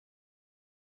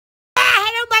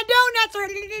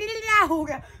Oh,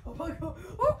 God. Oh, my God.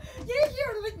 Oh, yes,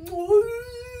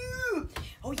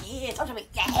 oh, yes. Oh,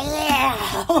 yeah.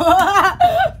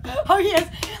 Oh, yes.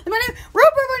 My name,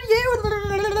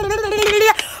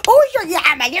 oh, sure,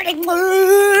 yeah, my name.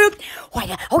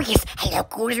 Oh, yes. Hello,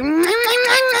 cool.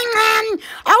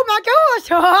 Oh, my gosh.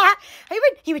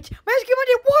 He was, where's what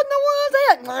the was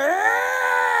that?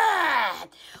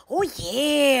 Oh,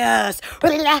 yes.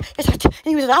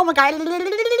 He was, oh, my God.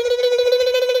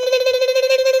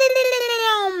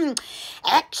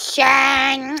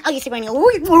 Action! Oh, you see my oh,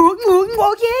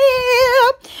 yeah!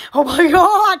 Oh my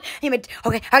God! He went,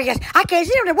 okay, I guess I can't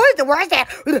see the words. The words there.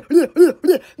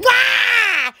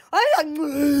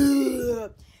 Oh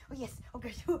yes,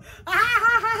 okay.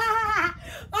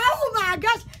 Oh my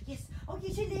gosh! Yes. Oh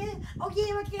yes, you did. Oh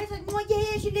yeah, I guess. Oh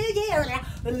yes, you did. Yeah.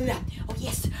 Oh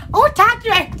yes. Oh, talk to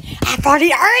me. I thought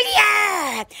it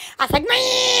earlier. I was like,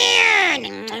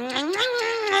 man.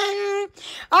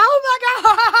 Oh my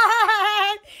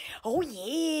God! Oh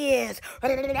yes!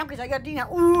 Because I got to do that.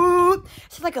 Ooh,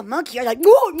 it's like a monkey. I was like,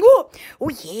 whoa, whoa. Oh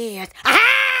yes!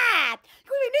 Ah!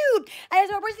 Good dude. I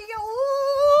was over here.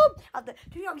 Ooh!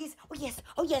 Yes! Oh yes!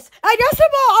 Oh yes! I got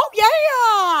some more. Oh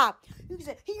yeah! You can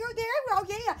say, here, there. Oh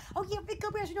yeah! Oh yeah! Big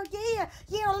up, oh yeah!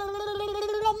 Yeah!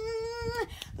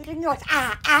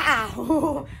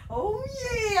 Oh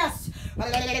yes!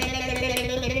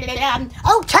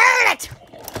 Oh, turn it!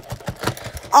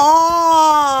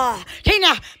 Oh, hey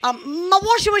now, my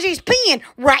washing machine's peeing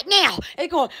right now.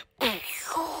 It's going like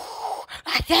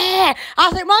that. I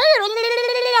was like,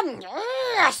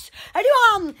 yes. I do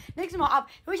next time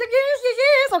we said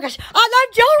yes. Oh gosh, I love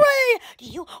jewelry. Do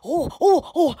you? Oh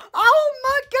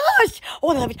my gosh.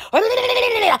 Oh, I love it.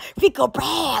 Pickle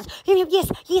brass.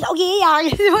 Yes. Oh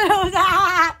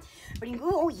yeah.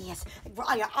 Oh yes.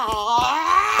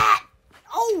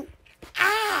 Oh.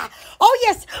 Ah! Oh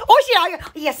yes! Oh yeah!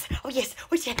 Yes! Oh yes!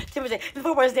 Oh yeah! There was the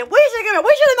was there? Where's the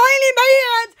alien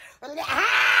bands?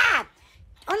 Ah!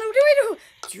 Oh no! Do?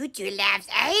 Choo-choo loves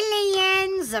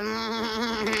aliens.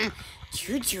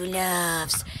 Choo-choo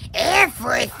loves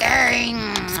everything.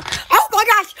 Oh my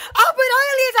gosh! Oh, but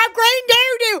aliens have green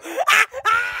doo-doo.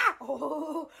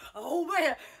 Oh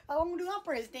man! I'm gonna do that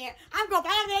president. I'm gonna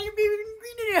find that green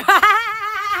doo-doo.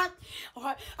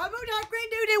 I'm gonna do green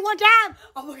doo-doo one time.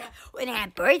 Oh my God! When I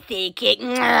had birthday cake.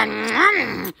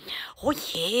 Oh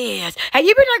yes. Have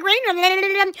you been like green?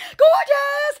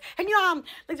 Gorgeous. And you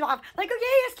like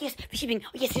oh yes. Fishing. Oh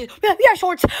yes. We have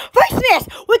shorts. Freshness.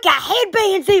 We got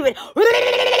headbands even. Oh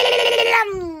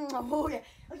yeah.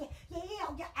 Oh yeah.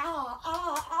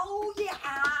 Oh yeah.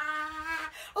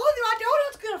 Oh, my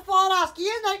donut's gonna fall off.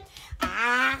 Excuse me.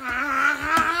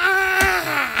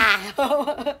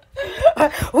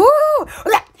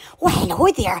 Well, hello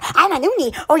there. I'm a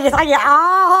noonie. Oh, yes, I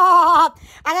got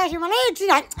my legs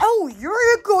tonight. Oh,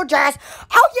 you're gorgeous.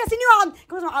 Oh, yes, and you're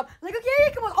goes on. Like,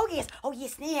 okay, come on. Oh, yes. Oh,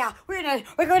 yes, now. We're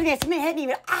going to get some head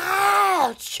even.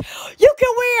 Ouch. You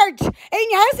can wear it in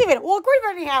your house even. Well, great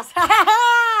for your house.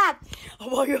 Oh,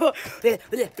 my God.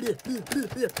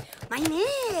 My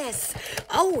miss.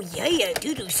 Oh, yeah.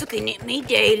 Doodoo's looking at me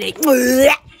daily.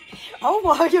 Oh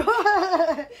my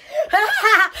God! I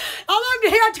love to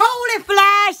hear Tony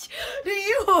Flash. Do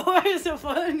you? It's so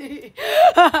funny.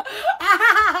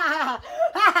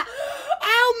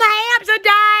 Oh, my abs are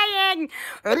dying.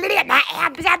 My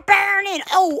abs are burning.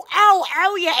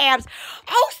 Oh, your abs.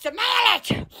 Oh, smell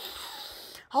it.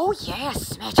 Oh, yes,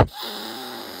 smell it.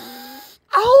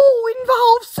 Oh,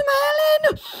 involves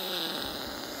smelling.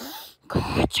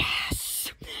 Gorgeous.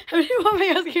 You want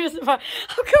me to hear some? Of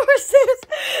course, sis.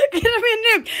 Get him in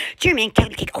there. German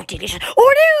chocolate cake. Oh, delicious.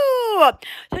 Oh, no.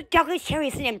 So, chocolate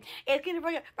cherries in him. It's going to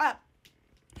bring it.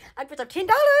 I put up $10.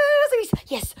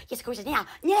 Yes, of course. Now.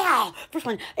 First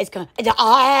one is going. Is it going?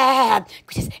 Oh yeah.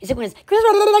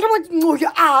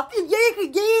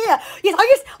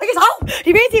 Yes. Oh,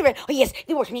 the best even. Oh yes,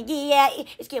 the worst one. Yeah,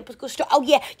 it's getting push store. Oh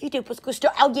yeah, you do push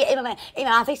store. Oh yeah, in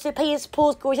my face to pay his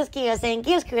pulls, gorgeous gears and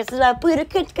gears. I put a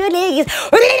good legs.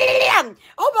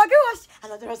 Oh my gosh, I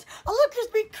love this. I love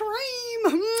Krispy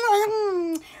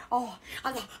Kreme. Oh,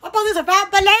 I thought this was a fat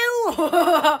balloon.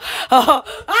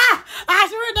 I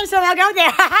swear there's something. I'll go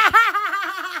there.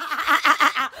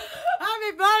 That'll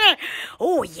be funny.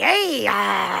 Oh,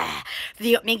 yeah.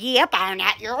 Flip me up on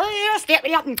that. Step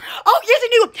me up. Oh, yes, a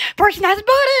new person has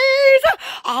buddies.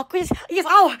 Oh, Chris. Yes,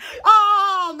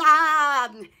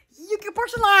 you can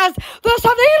personalize the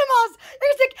stuffed animals. You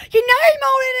can stick your name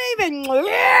on it even.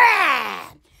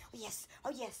 Yeah. Oh,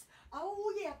 yes.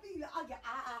 Oh, yeah.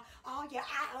 Oh, yeah.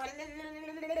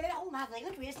 Oh, my thing.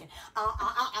 Look at this. Oh.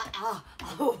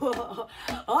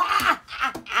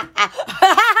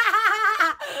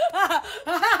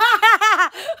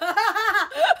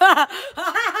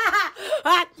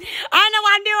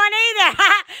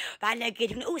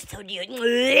 good. Oh, so good.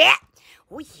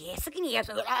 Oh, yes. Look at me.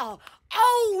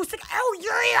 Oh,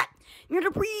 yeah. You're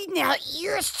to breathe now.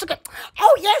 Yes.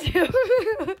 Oh, yes. Here's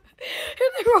the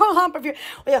roll hump of your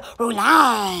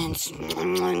lines. Give us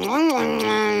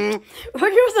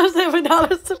those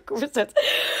 $7 of course. You get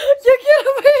a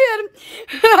man.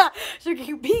 So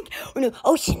you pink. Oh, no.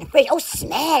 Ocean fresh. Oh,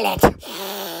 smell it.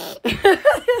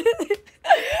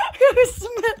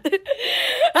 Smell it.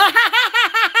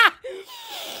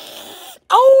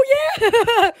 Oh,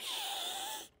 yeah.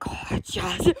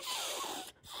 Gorgeous.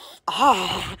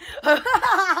 Oh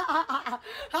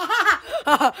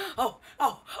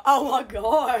my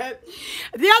God.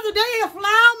 The other day a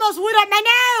fly almost went up my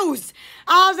nose.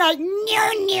 I was like,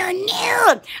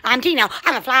 no. I'm telling you,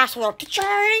 I'm a fly swirl.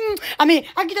 I mean,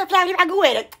 I get that fly, I go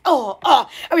at it.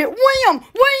 I mean, wham.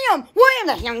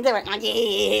 That's young, do it.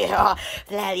 Yeah.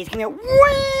 Flies, come here.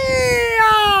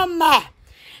 Wham.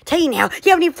 Tell you now,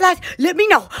 you have any flies? Let me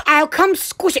know. I'll come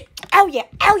squish it. Oh yeah.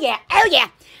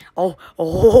 Oh,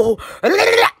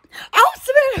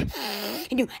 smell.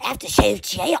 And you aftershave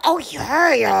jail. Oh,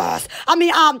 yes. I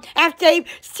mean, after they've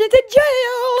scented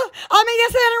jail. I mean,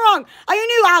 that's saying it wrong. Oh, you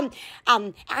knew,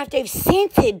 after they've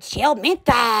scented jail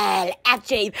menthol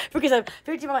aftershave because of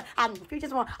 50 more,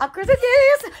 of course it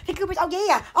is. Oh,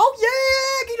 yeah.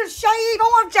 Get a shave. I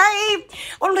want to shave.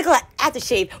 Oh, look at that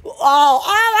aftershave. Oh,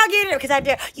 I get it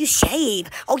because you shave.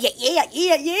 Oh, yeah.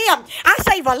 I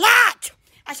shave a lot.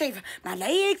 I shave my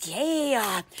legs,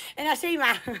 yeah. And I shave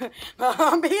my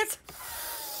armpits.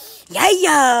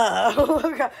 Yeah.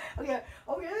 Okay. Oh, yeah.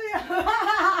 Oh,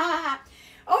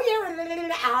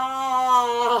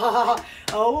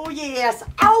 yes.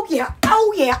 Oh, yeah.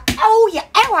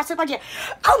 Oh, I said,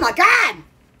 oh, my God.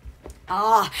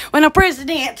 When I'm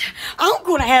president, I'm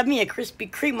going to have me a Krispy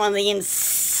Kreme on the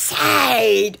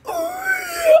inside.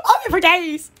 I'll be for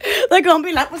days. They're going to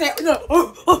be like, what's that?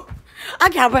 I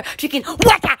got a chicken. And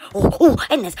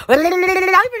this.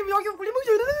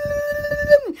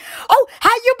 Oh,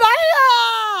 how you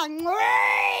been?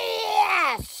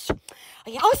 Yes.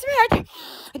 Oh, smart.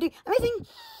 I do everything.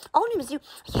 Oh, name is you.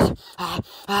 Yes.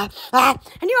 And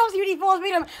you also see falls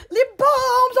made them lip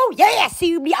balms. Oh, yeah.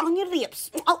 See me on your lips.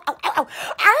 Oh. I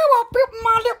will put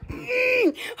my lip.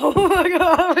 Oh, my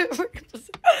God.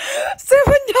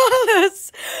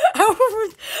 $7.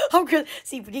 Oh, good.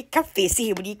 See what he coffee.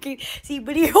 See what he oil. See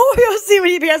what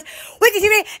he bears. Wait, see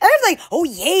what everything. Oh,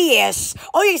 yes.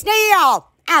 Now.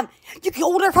 You can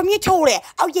order from your toilet.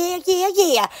 Oh,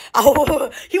 yeah. Oh,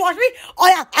 you watch me? Oh,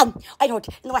 yeah. I don't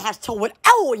know what has toilet.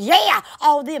 Oh, yeah.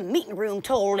 Oh, them meeting room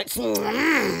toilets. Whatever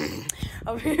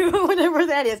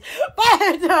that is.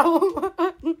 But,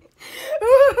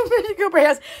 go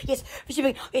brass. Yes. See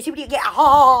what you get.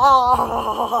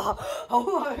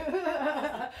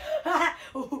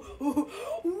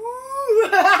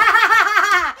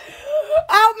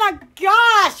 Oh, my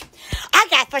gosh. I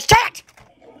got frustrated.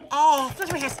 Oh,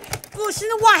 flush in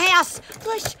the White House.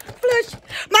 Flush.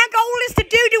 My goal is to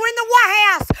do in the White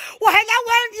House. Well,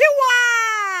 hello, you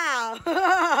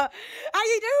are. How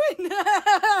you doing?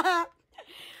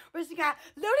 Where's the guy?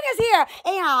 Loading is here.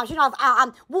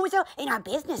 And, what was in our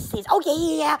businesses? Oh,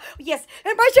 yeah. Yes.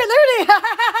 And by Loading.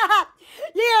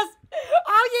 Yes.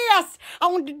 Oh, yes. I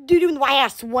want to do in the White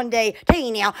House one day. Tell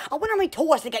you now. I wonder how many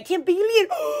toys they got. 10 billion.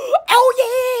 Oh,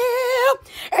 yeah.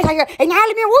 And now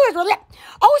let me words.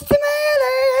 Oh,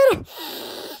 smell it.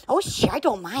 Oh, shit. I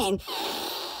don't mind.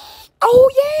 Oh,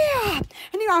 yeah.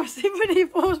 And then I see when he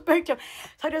falls back to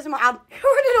so it doesn't matter.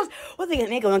 What they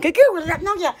make on good with that?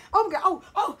 No, yeah. Oh,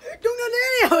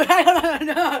 don't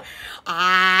know.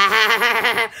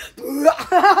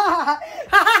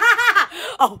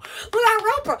 Oh, look at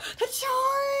Roper. The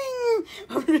shine.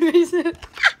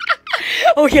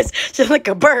 Oh, yes. Just like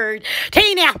a bird. Tell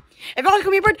you now. If I was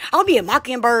going to be a bird, I'll be a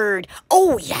mockingbird.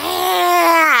 Oh,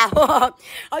 yeah. Oh,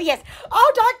 yes.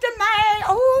 Oh, Dr. May.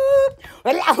 Oh,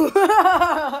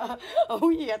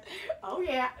 yes. Oh,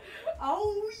 yeah.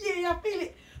 I feel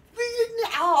it.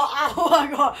 Oh, my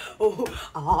God.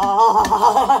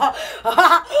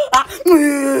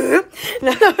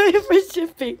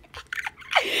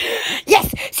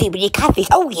 Yes, see what he coffees.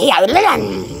 Oh, yeah.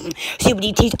 See what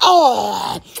he teeth.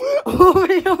 Oh,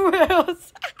 where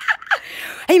else?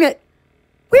 Hey, man,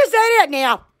 where's that at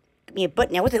now? Give me a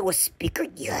button now. What's it? Was speaker?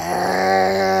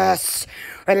 Yes.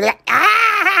 Oh,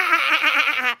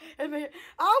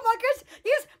 my goodness.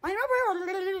 Yes. My number.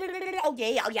 Oh,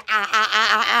 yeah.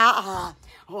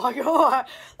 Oh, my God.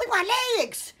 Look at my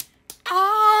legs.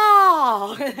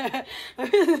 Oh.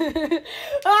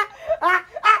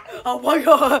 Oh, my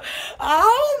God.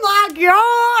 Oh, my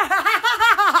God.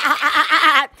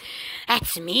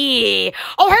 That's me.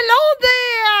 Oh, hello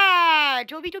there.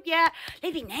 Toby, yeah.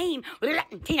 Living name.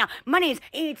 Tina, my name's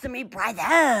It's Me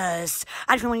Brothers.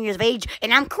 I'm 21 years of age,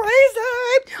 and I'm crazy.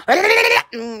 Oh,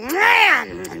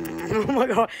 my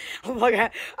God. Oh, my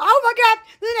God. Oh, my God.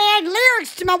 Then I add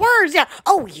lyrics to my words. Yeah.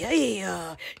 Oh,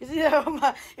 yeah.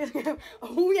 Oh,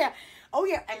 yeah. Oh,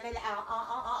 yeah. Feel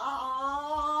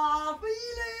it.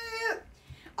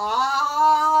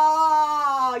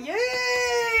 Oh,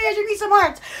 yeah. Give me some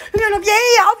hearts. Yeah.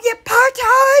 Oh, yeah. Party.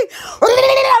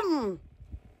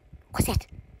 What's that?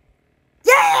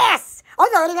 Yes. Oh,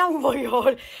 my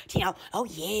God. Tina. Oh,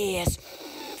 yes.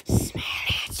 Smell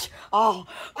it. Oh,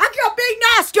 I got big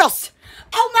nostrils.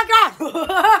 Oh, my God.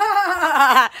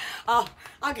 Oh,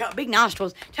 I got big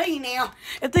nostrils. Tell you now,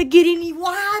 if they get any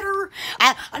wider,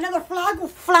 another fly will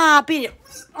fly up in it.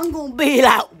 I'm going to be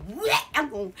like, I'm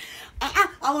going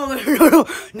to,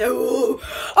 no.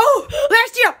 Oh,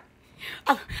 last year,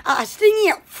 a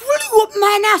stinging flew up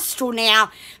my nostril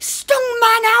now, stung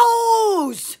my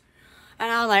nose.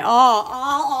 And I was like,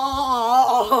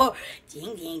 oh,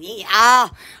 ding, oh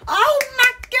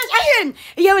my gosh, Ian,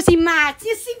 you ever see my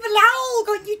sissy vlog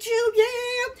on YouTube,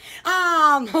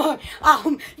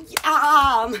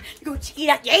 go check it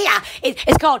out, yeah,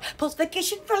 it's called Post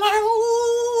Vacation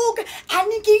Vlog,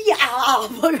 and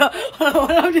what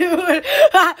I'm doing,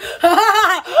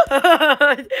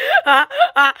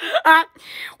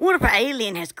 what if an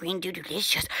alien has green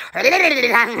delicious,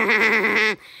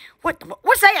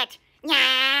 what's that?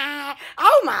 Yeah.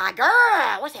 Oh my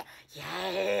God. What's that?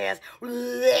 Yes.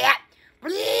 Oh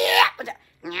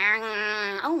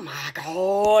my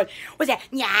God. What's that?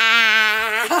 Yeah.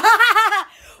 I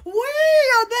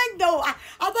think though, I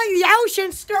think the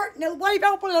ocean's starting to wave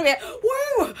up a little bit.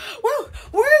 Woo,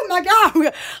 my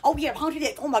God. Oh yeah, haunted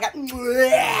it. Oh my God.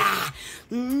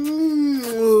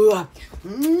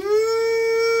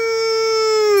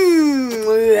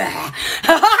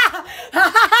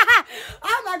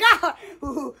 Oh my God.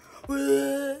 Oh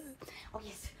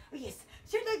yes.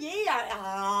 Should I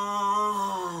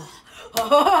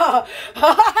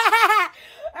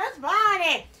that's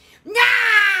funny.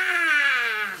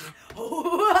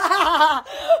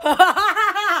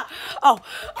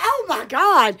 Oh my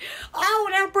God. Oh,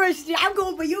 that person, I'm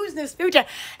going to be using this future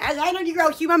as an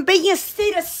underground human being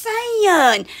instead of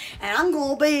saying. And I'm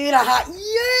going to be like,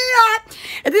 yeah.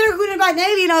 And then we're going to invite an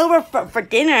alien over for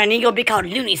dinner, and he's going to be called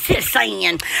Looney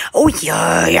Citizen. Oh,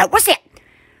 yeah. What's that?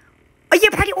 Oh, yeah,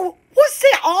 pretty. Oh, what's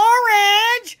that?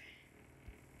 Orange?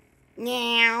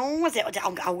 Yeah, what's that? Yeah.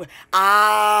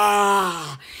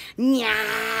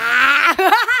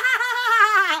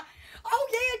 Oh,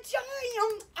 yeah,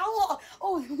 giant.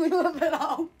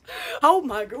 Oh,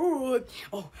 my God.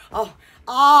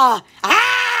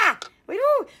 We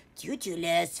do. Juju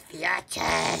loves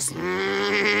features.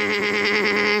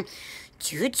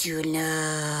 Juju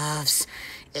loves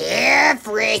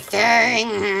everything.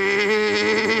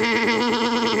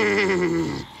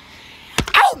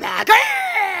 Oh, my God.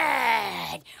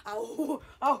 Oh,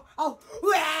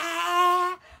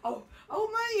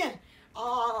 man.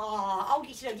 Oh,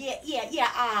 yeah.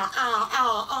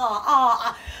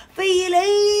 Feeling.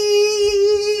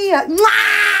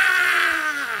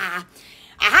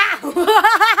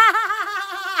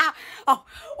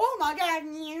 Oh my God,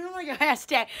 look at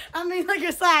hashtag. I mean, look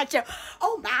at sideshow.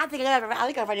 Oh my, I think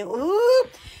I've ooh,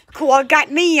 cool, I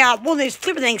got me one of these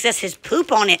flipper things that says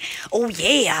poop on it. Oh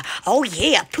yeah,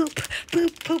 poop.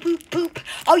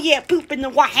 Oh yeah, poop in the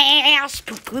White House,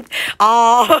 poop.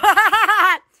 Oh,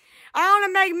 I want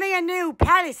to make me a new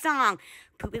party song.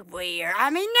 Poop it where? I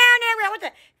mean, now, what's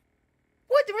that?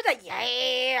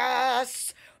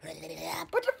 Yes.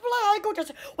 Butterfly, go to,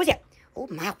 what's that? Oh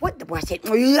my, what was it?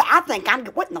 I think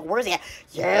what in the world is that?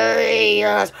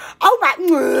 Yes. Oh my.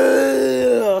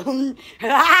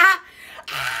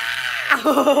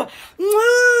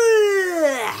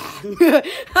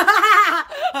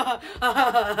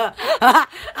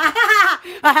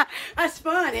 That's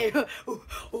funny.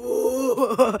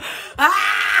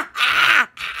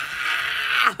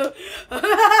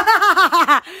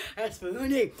 That's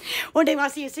funny. One day when I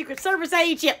see a Secret Service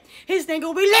agent, his name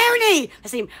gonna be Looney. I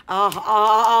see him.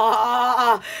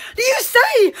 Do you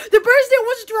say the president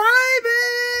was driving?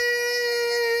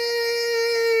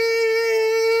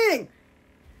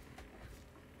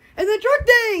 And the drug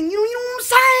thing, you know what I'm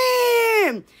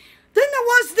saying? Then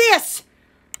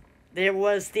there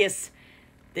was this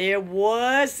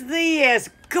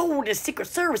golden Secret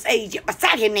Service agent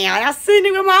beside him now, and I seen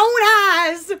him with my own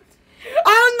eyes.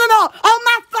 On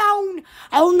my phone,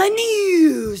 on the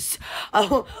news.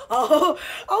 Oh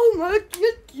my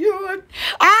God.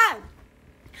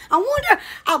 I wonder,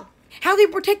 How they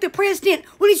protect the president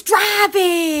when he's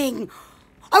driving?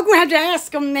 I'm going to have to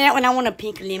ask him that when I want a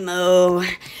pink limo.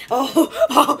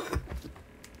 Oh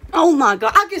my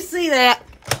God. I can see that.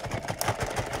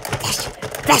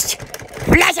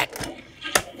 Flash it.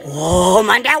 Oh,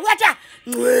 my God. Watch out.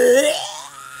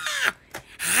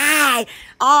 Hi.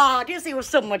 Oh, this was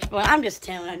so much fun. I'm just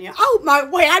telling you. Oh, my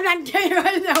wait. I'm not telling you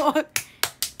right now.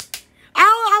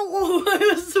 Oh,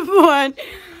 it was fun.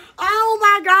 Oh,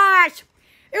 my gosh.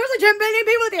 It was like 10 million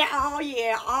people there. Oh,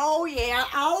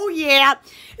 yeah.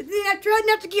 And then I tried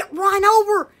not to get run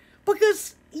over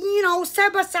because,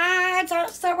 side by side,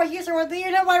 side by here, side by there.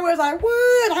 And everybody was like,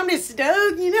 what? I'm just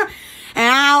stuck, And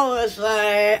I was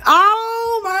like,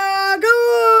 oh, my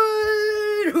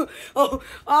God.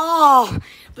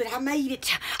 But I made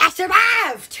it. I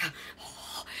survived.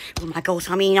 Oh my gosh,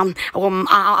 I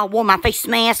wore my face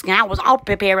mask and I was all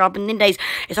prepared up in them days.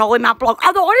 It's all in my blog.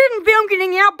 Although I didn't film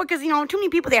getting out because, too many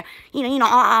people there.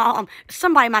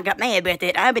 Somebody might get mad about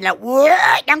that. I'd be like,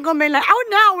 what? I'm going to be like, oh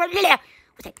no. What's that?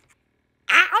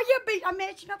 I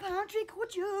mentioned a country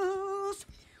gorgeous.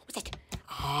 What's that?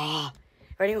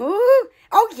 Ready? Ooh.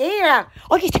 Oh yeah.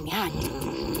 Oh yes,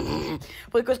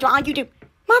 because to on YouTube.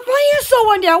 My friend saw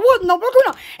one there, wasn't no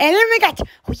on? And then we got,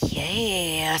 oh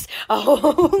yes,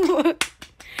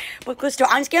 because to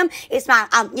on scam, it's my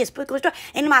because to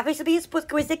and my Facebook is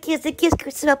because the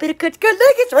kiss, a bit of good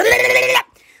look.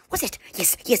 What's it?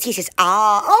 Yes.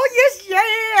 Oh yes,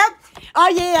 yeah. Oh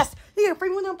yes. Yeah,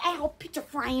 bring one of them owl picture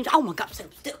frames. Oh my God,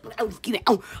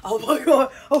 oh my God.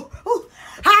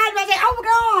 Hi, baby. Oh my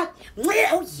God.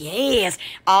 Oh yes.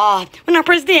 When I'm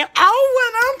president. I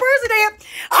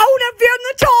would have been in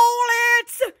the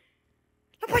toilets.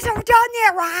 Nobody's ever done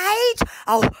that, right?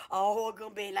 I'm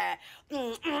gonna be like,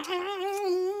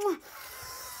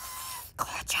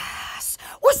 gorgeous.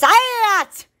 What's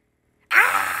that?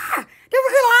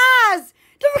 Different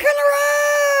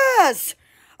colors.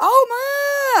 Oh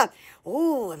my.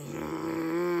 Oh,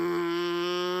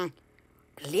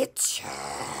 glitter.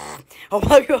 Oh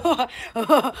my God.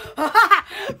 What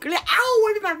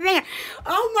is my man?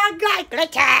 Oh my God,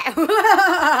 glitter.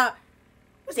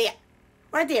 What's that?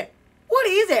 Right there. What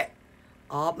is it?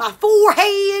 My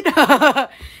forehead.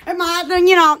 And my,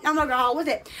 oh my God, what's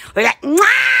it? Oh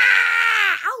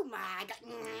my God.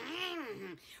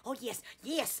 Oh yes,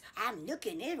 I'm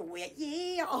looking everywhere.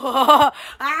 Yeah. Oh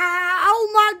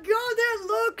my God, that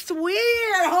looks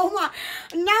weird. Oh my,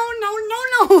 no.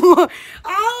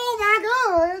 Oh my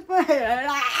God.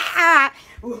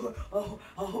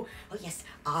 Oh yes.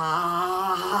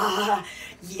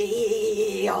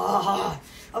 Yeah.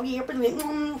 Oh yeah, pretty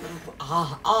good.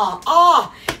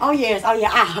 Oh yes. Oh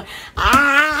yeah.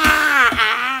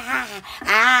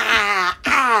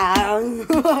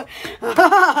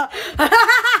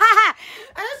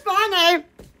 That's funny.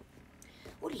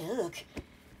 Oh look.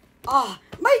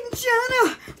 Made in China.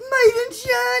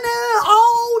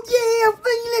 Oh yeah,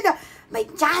 feel it. Made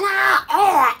in China.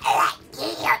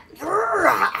 Yeah.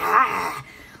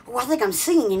 Oh, I think I'm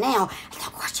singing now.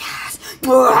 Look, watch eyes.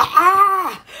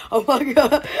 Oh my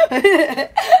God.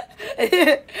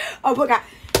 Oh my God.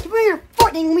 We're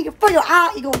farting. We can feel your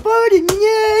eye. You go farting.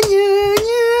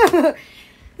 Yeah.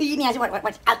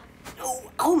 What?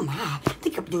 Oh my. I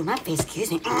think I'm doing my face.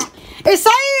 Excuse me. It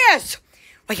says.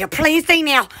 Will you please see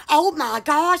now? Oh my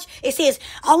gosh. It says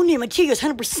all new materials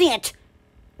 100%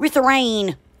 with the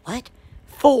rain. What?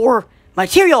 For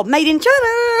material made in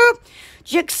China.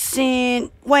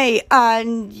 Jacksonville,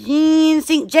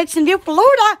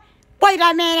 Florida. Wait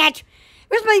a minute.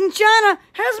 It's made in China.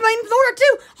 It's made in Florida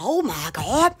too. Oh my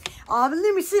God.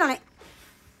 Let me sit on it.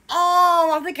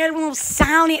 Oh, I think I had one of those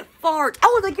silent farts.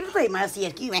 Oh, they can say my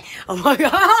excuse me. Oh my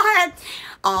God.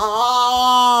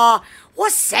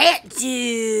 What's that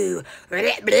do?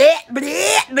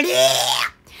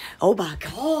 Oh my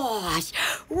gosh.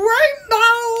 Rainbow.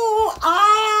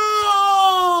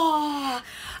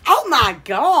 Oh my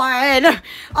God.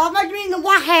 Imagine me in the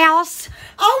White House.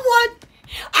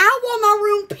 I want my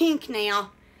room pink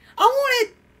now. I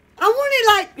want it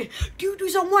like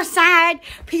dudes on one side,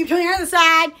 people on the other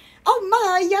side. Oh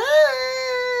my God.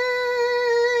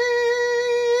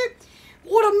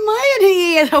 What a man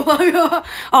he is. Oh my God.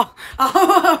 Oh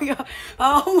my God.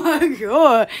 Oh my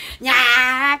God.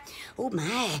 Yeah. Oh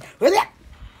my.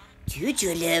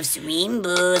 Juju loves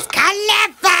rainbows.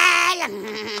 Colorful.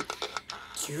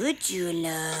 Juju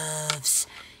loves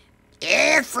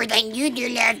everything. Juju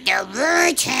loves the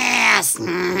virtues.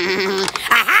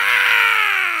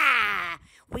 Aha!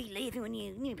 We live when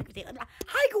you pick the.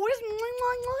 Hi, gorgeous.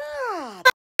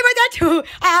 About that.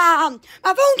 My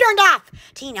phone turned off.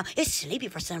 Tina is sleepy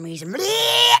for some reason.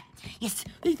 Yes,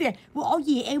 well, oh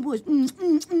yeah, it was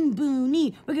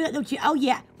Booney. We're gonna look. Oh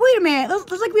yeah, wait a minute.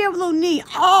 Looks like we have a little knee.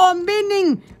 Oh, I'm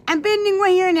bending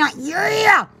right here now.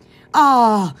 Yeah.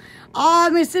 Oh,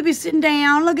 Mississippi sitting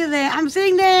down. Look at that. I'm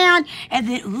sitting down, and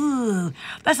then ooh,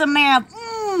 that's a mouth.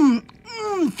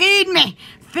 Feed me.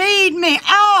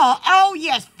 Oh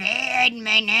yes, feed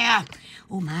me now.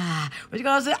 Oh my, what you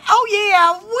gonna say? Oh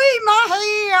yeah, weed my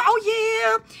hair. Oh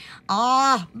yeah.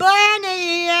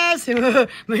 Bunnies.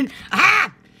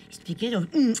 Pick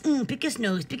his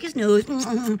nose.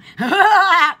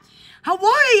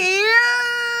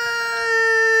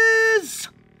 Hawaiians.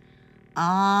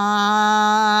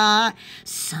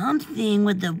 Something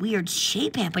with the weird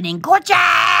shape happening.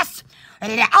 Gorgeous.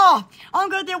 Oh, I'm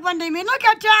gonna do one day, man. Look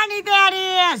how tiny that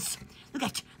is. Look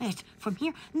at it from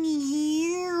here.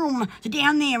 So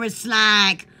down there it's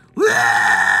like.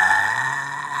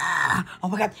 Oh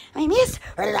my God, I miss.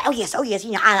 Oh yes,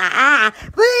 you know.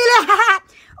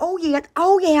 Oh yeah.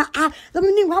 Let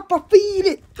me know how I feel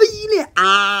it.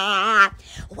 Oh,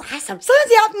 awesome.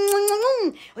 Sun's out.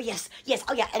 Oh yes.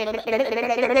 Oh yeah.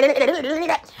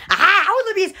 Oh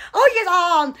the bees. Oh yes.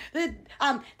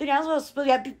 The dance will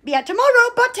be out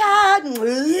tomorrow, but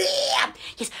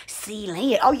yes. See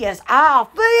land. Oh yes. I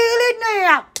feel it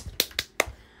now.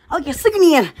 Oh yes, look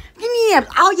in.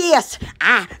 Oh yes.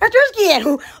 That's your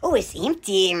skin. Oh, it's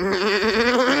empty.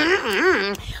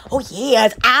 Oh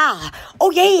yes.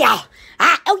 Oh yeah.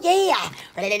 Oh yeah.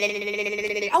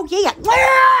 Oh yeah.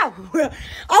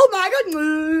 Oh my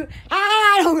goodness.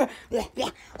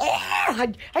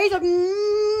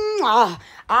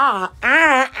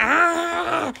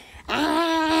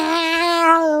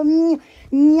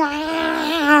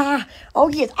 Oh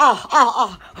yes.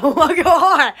 Oh my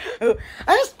God.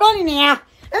 That's funny now.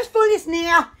 It's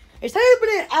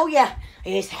happening. Oh yeah.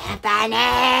 It's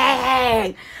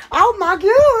happening. Oh my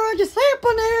God. It's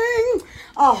happening.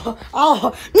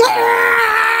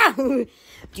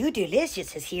 You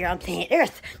delicious is here on planet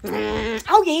Earth.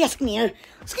 Oh yes, man.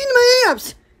 Skin the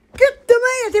abs. Get the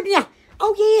abs.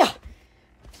 Oh yeah.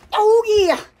 Oh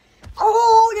yeah.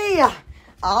 Oh yeah.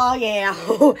 Oh yeah.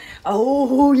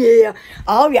 Oh yeah.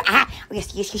 Oh yeah.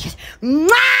 Yes.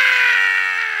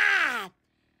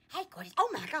 Hey, gorgeous. Oh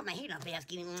my God, my hair not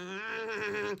basking.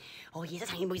 Oh yes,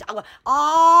 that's how you move.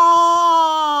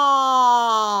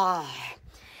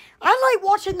 I like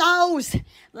watching those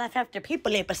Life After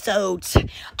People episodes. I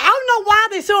don't know why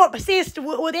they're so obsessed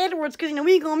with Edwards, because, you know,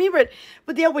 we ain't gonna remember it,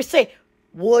 but they always say,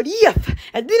 what if?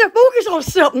 And then I focus on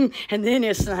something, and then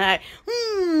it's like,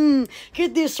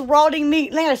 could this rotting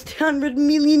meat last 100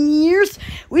 million years?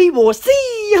 We will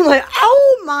see. I'm like,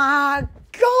 oh my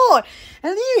God.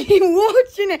 And then you keep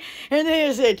watching it, and then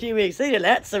it's like 2 weeks later,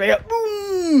 that's about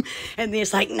boom. And then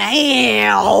it's like,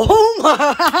 now, oh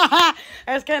my,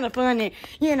 that's kind of funny.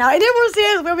 You know, and everyone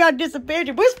says, well, we are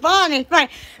disappeared, but it's funny. It's like,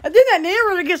 and then that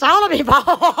narrator gets all of people.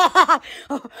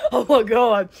 Oh my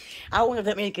God. I wonder if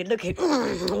that man could look at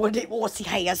what he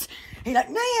has. He's like,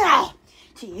 now,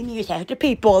 10 years after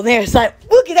people, and there's like,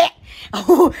 look at that.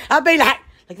 Oh, I'd be like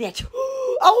that.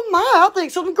 Oh my, I think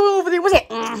something going over there. Was it?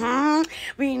 Well,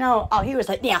 you know, he was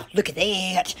like, now, look at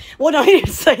that. Well, no, he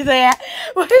didn't say that.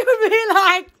 Well, he would be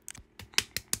like,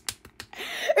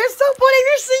 it's so funny. Have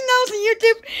you seen those on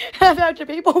YouTube? After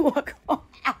people walk on.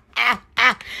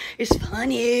 It's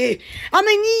funny. I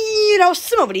mean, you know,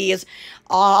 some of it is.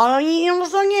 You know, the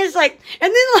thing is, like,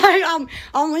 and then, like,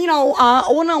 you know,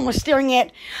 when I was staring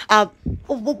at,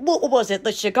 what was it,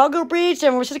 the Chicago Bridge,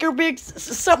 San Francisco Bridge,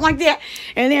 something like that,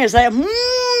 and then it's like,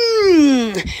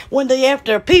 one day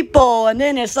after people, and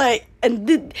then it's like, and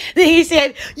then he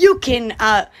said, you can,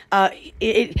 that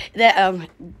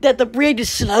the bridge is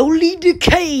slowly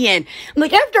decaying. I'm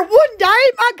like, after one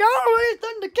day, my God, it's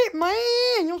starting to keep, man,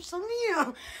 you know, so,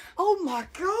 yeah. Oh my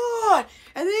God.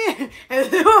 And then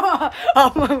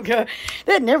oh my God.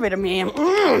 That never been a man.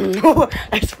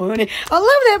 That's funny. I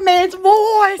love that man's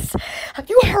voice. Have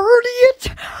you heard it?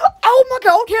 Oh my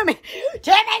God. Tell me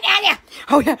now.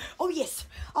 Oh yeah. Oh yes.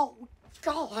 Oh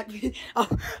God.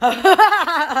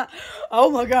 Oh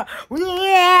my God.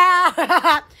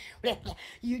 Yeah.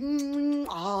 You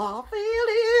feel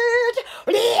it.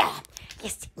 Yeah.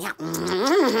 Yes, now,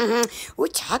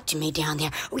 talk to me down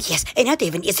there. Oh, yes, and not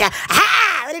even, it's, oh,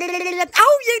 yeah,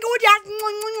 go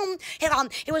down.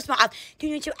 It was my,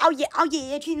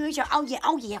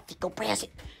 oh, yeah, Pico press it.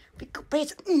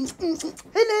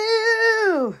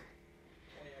 Hello.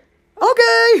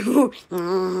 Okay.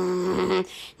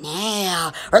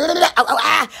 Now,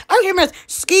 okay, miss,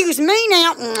 excuse me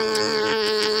now.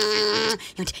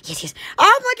 Yes.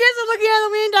 Oh, my kids are looking out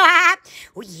the window.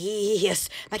 Oh, yes.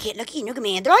 My cat, Lucky, look at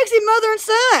me. They're actually mother and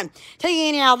son. Tell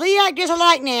you now, they act just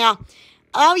alike now.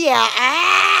 Oh, yeah.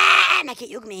 My cat,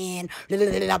 look at me.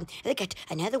 Look at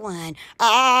another one.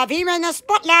 Him in the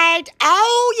spotlight.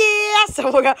 Oh, yes.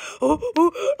 Oh, my God.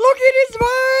 Look at his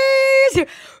face.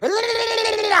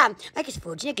 Like it's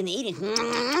full chicken to eat it.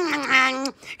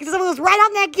 Because it was right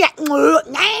on that cat.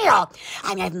 Now.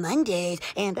 I have Mondays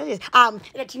and Thursdays.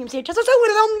 That team said, just so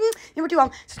number 2,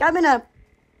 subscribe and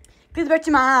goes back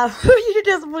to my you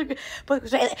just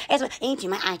as into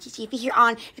my ITC here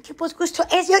on if post goes to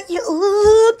as you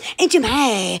into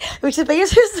my which is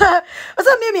what's up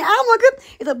baby I'm good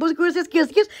it's a boost goes skills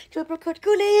again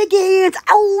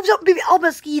oh so baby oh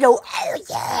mosquito oh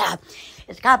yeah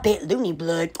it's got bit loony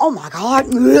blood oh my god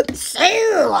so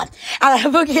I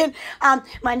have again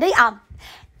Monday at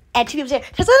 2 p.m.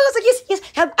 yes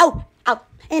oh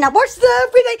and I watched the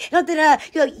everything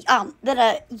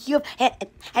that you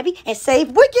happy and safe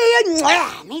weekend.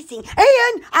 Amazing.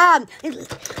 And you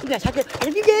guys have to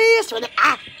if you guys for the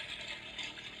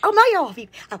oh my god,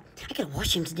 I gotta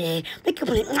wash him today. They could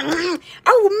put oh my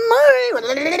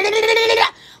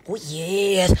oh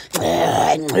yes.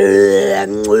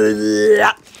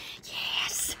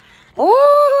 Yes.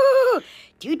 Oh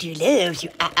Dude loves you.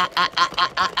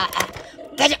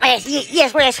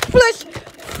 Yes, where's flush.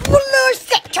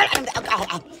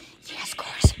 Yes, of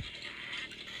course.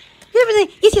 Everything.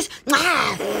 Yes.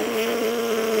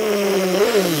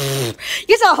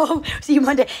 Yes, I'll see you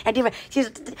Monday. And oh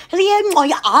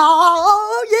yeah,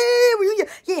 oh yeah.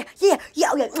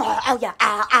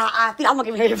 I'm not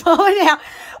gonna hear your phone now.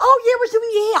 Oh yeah, we're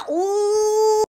doing yeah. Oh.